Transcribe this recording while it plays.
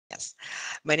Yes,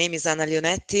 my name is Anna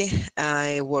Lionetti.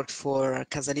 I worked for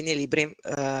Casalini Libri,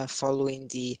 following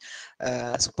the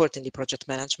supporting the project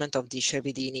management of the Share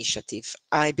VDE initiative.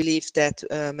 I believe that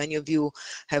many of you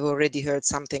have already heard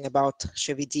something about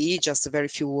Share VDE. Just a very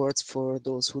few words for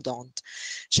those who don't.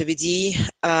 Share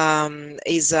VDE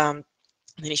is an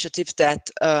initiative that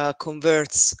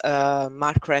converts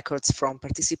MARC records from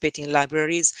participating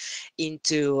libraries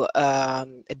into a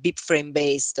BibFrame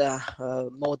based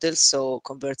model, so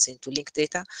converts into linked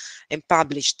data and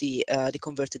publish the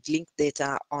converted linked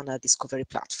data on a discovery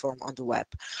platform on the web.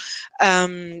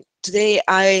 Today,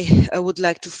 I would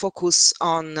like to focus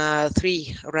on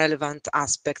three relevant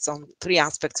aspects,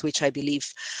 which I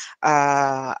believe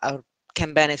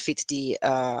can benefit the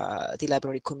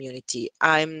library community.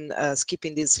 I'm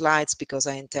skipping these slides because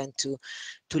I intend to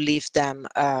leave them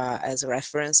as a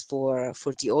reference for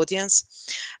the audience.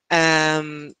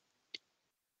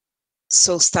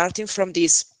 So starting from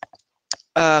this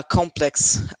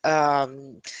complex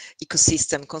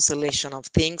ecosystem constellation of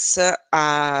things,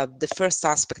 the first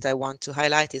aspect I want to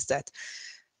highlight is that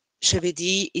Share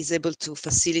VDE is able to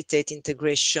facilitate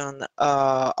integration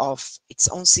of its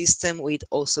own system with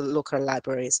also local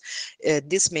libraries.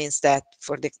 This means that,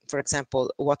 for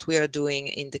example, what we are doing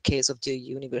in the case of the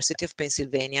University of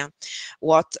Pennsylvania,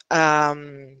 what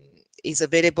is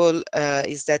available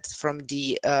is that from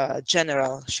the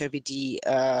general Share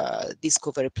VDE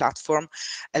discovery platform,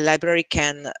 a library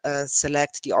can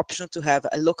select the option to have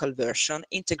a local version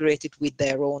integrated with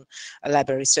their own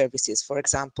library services. For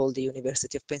example, the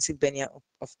University of Pennsylvania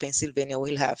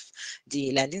will have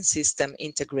the landing system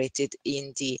integrated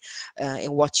in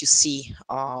in what you see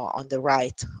on the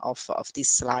right of this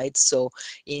slide. So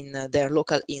in their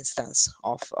local instance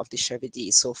of the Share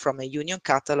VDE. So from a union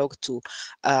catalog to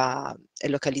a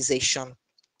localization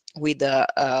with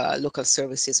local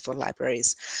services for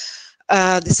libraries.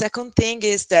 The second thing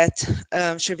is that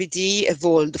Share VDE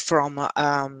evolved from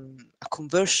a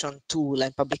conversion tool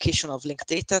and publication of linked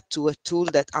data to a tool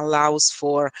that allows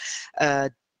for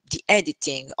the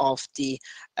editing of the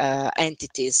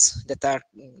entities that are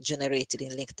generated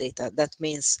in linked data. That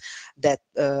means that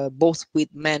both with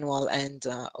manual and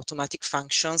automatic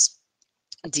functions,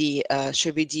 the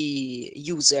Share VDE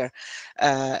user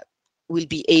will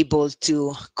be able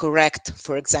to correct,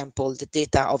 for example, the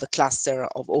data of a cluster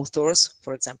of authors,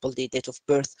 for example, the date of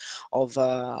birth of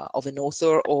an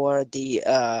author, or the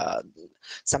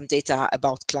some data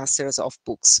about clusters of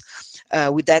books.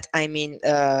 With that, I mean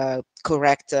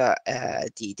correct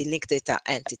the linked data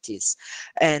entities,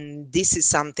 and this is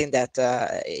something that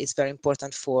is very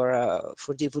important for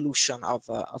the evolution of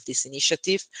this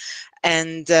initiative,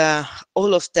 and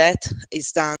all of that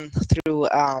is done through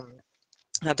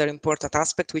another important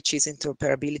aspect, which is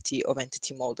interoperability of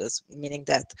entity models, meaning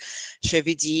that Share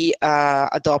VDE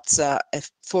adopts a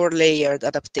 4-layered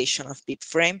adaptation of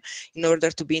BibFrame in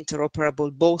order to be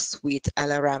interoperable both with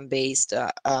LRM-based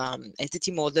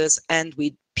entity models and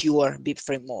with pure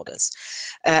BibFrame models.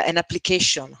 An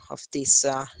application of this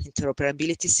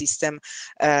interoperability system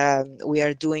we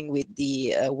are doing with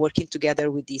the working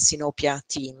together with the Sinopia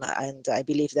team, and I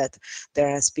believe that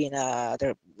there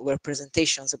were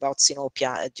presentations about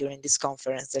Sinopia during this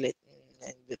conference in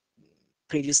the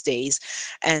previous days,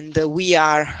 and we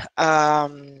are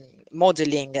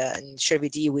modeling in Share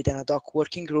VDE with an ad hoc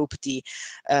working group the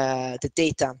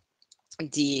data,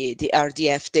 the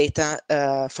RDF data,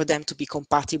 for them to be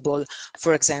compatible,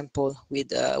 for example, with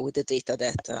the data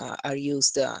that are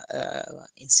used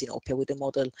in Sinopia, with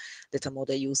the data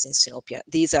model used in Sinopia.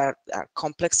 These are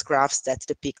complex graphs that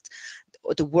depict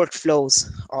the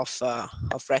workflows of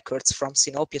records from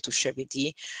Sinopia to Share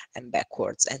VDE and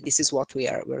backwards, and this is what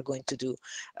we're going to do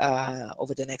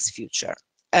over the next future.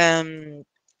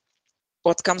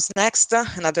 What comes next,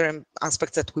 another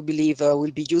aspect that we believe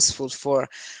will be useful for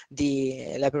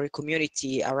the library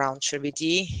community around Share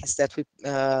VDE, is that we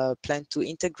plan to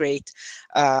integrate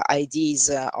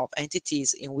IDs of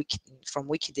entities from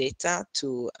Wikidata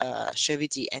to Share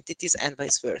VDE entities and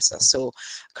vice versa. So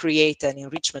create an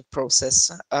enrichment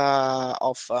process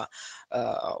of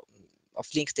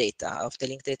linked data, of the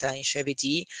linked data in Share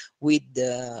VDE with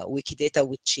Wikidata,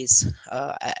 which is,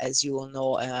 as you all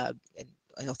know,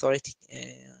 an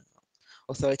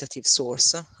authoritative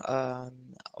source of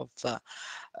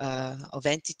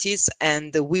entities,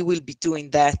 and we will be doing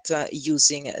that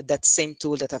using that same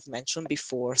tool that I've mentioned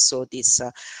before. So this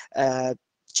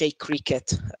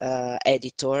JCricket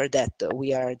editor that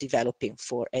we are developing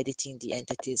for editing the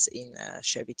entities in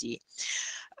Share VDE.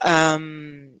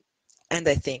 And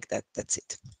I think that's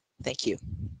it. Thank you.